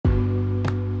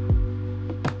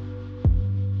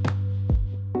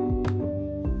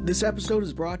This episode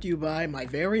is brought to you by my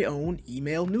very own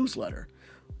email newsletter.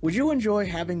 Would you enjoy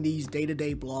having these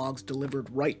day-to-day blogs delivered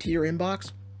right to your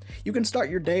inbox? You can start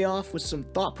your day off with some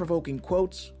thought-provoking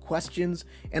quotes, questions,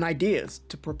 and ideas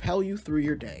to propel you through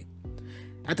your day.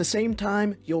 At the same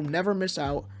time, you'll never miss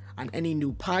out on any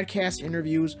new podcast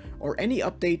interviews or any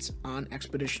updates on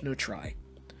Expedition to Try.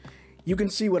 You can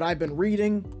see what I've been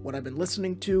reading, what I've been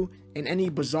listening to, and any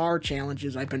bizarre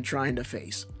challenges I've been trying to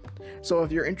face. So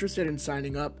if you're interested in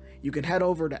signing up, you can head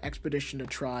over to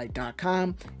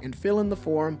expeditiontotry.com and fill in the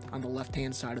form on the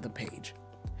left-hand side of the page.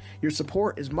 Your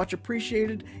support is much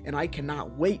appreciated, and I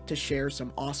cannot wait to share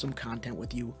some awesome content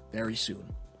with you very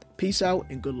soon. Peace out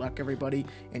and good luck, everybody.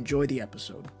 Enjoy the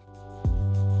episode.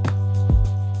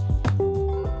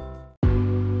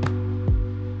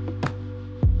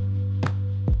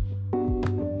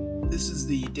 This is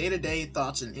the day-to-day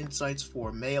thoughts and insights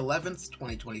for May 11th,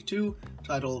 2022,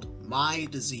 titled My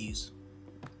Disease.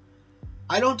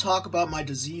 I don't talk about my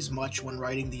disease much when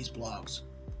writing these blogs.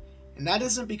 And that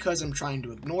isn't because I'm trying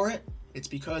to ignore it, it's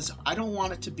because I don't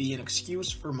want it to be an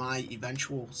excuse for my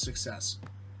eventual success.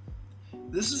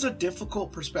 This is a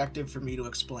difficult perspective for me to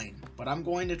explain, but I'm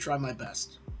going to try my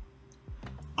best.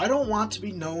 I don't want to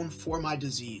be known for my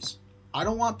disease. I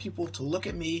don't want people to look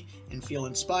at me and feel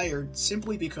inspired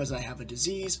simply because I have a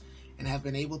disease and have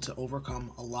been able to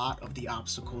overcome a lot of the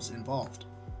obstacles involved.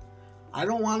 I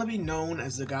don't want to be known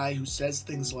as the guy who says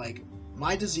things like,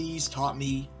 "My disease taught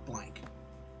me blank."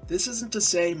 This isn't to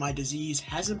say my disease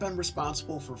hasn't been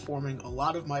responsible for forming a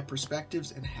lot of my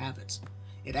perspectives and habits.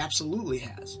 It absolutely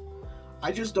has.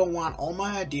 I just don't want all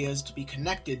my ideas to be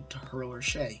connected to Hurler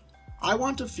Shea. I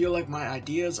want to feel like my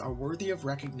ideas are worthy of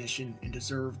recognition and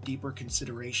deserve deeper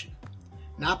consideration.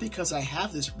 Not because I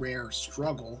have this rare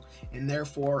struggle and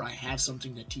therefore I have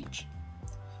something to teach.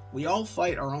 We all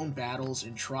fight our own battles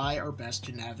and try our best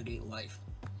to navigate life.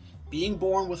 Being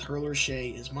born with Hurler Shea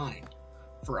is mine.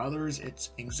 For others, it's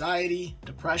anxiety,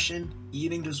 depression,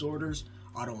 eating disorders,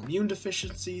 autoimmune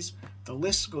deficiencies, the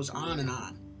list goes on and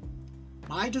on.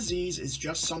 My disease is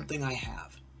just something I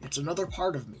have. It's another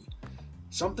part of me.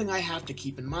 Something I have to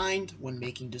keep in mind when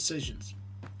making decisions.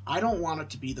 I don't want it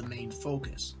to be the main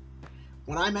focus.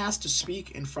 When I'm asked to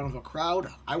speak in front of a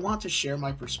crowd, I want to share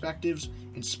my perspectives,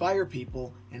 inspire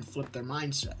people, and flip their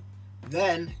mindset.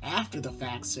 Then, after the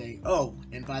fact, say, "Oh,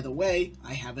 and by the way,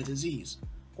 I have a disease."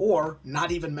 Or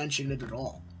not even mention it at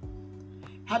all.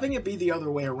 Having it be the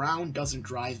other way around doesn't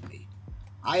drive me.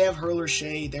 I have Hurler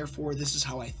Shea, therefore this is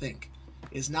how I think.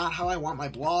 Is not how I want my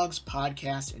blogs,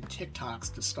 podcasts, and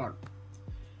TikToks to start.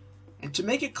 And to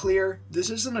make it clear, this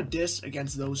isn't a diss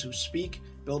against those who speak,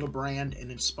 build a brand,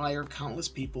 and inspire countless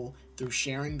people through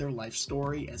sharing their life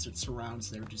story as it surrounds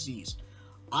their disease.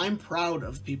 I'm proud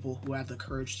of people who have the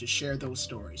courage to share those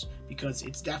stories, because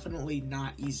it's definitely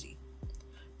not easy.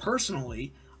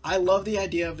 Personally, I love the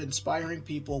idea of inspiring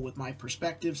people with my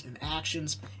perspectives and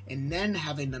actions, and then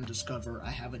having them discover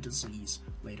I have a disease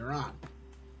later on.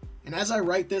 And as I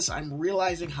write this, I'm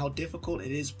realizing how difficult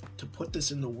it is to put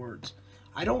this into words.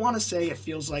 I don't want to say it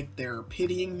feels like they're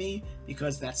pitying me,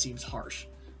 because that seems harsh.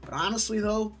 But honestly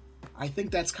though, I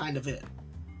think that's kind of it.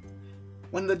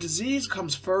 When the disease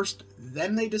comes first,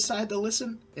 then they decide to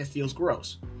listen, it feels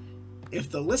gross. If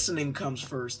the listening comes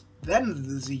first, then the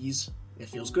disease, it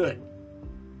feels good.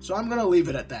 So I'm going to leave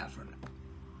it at that for now.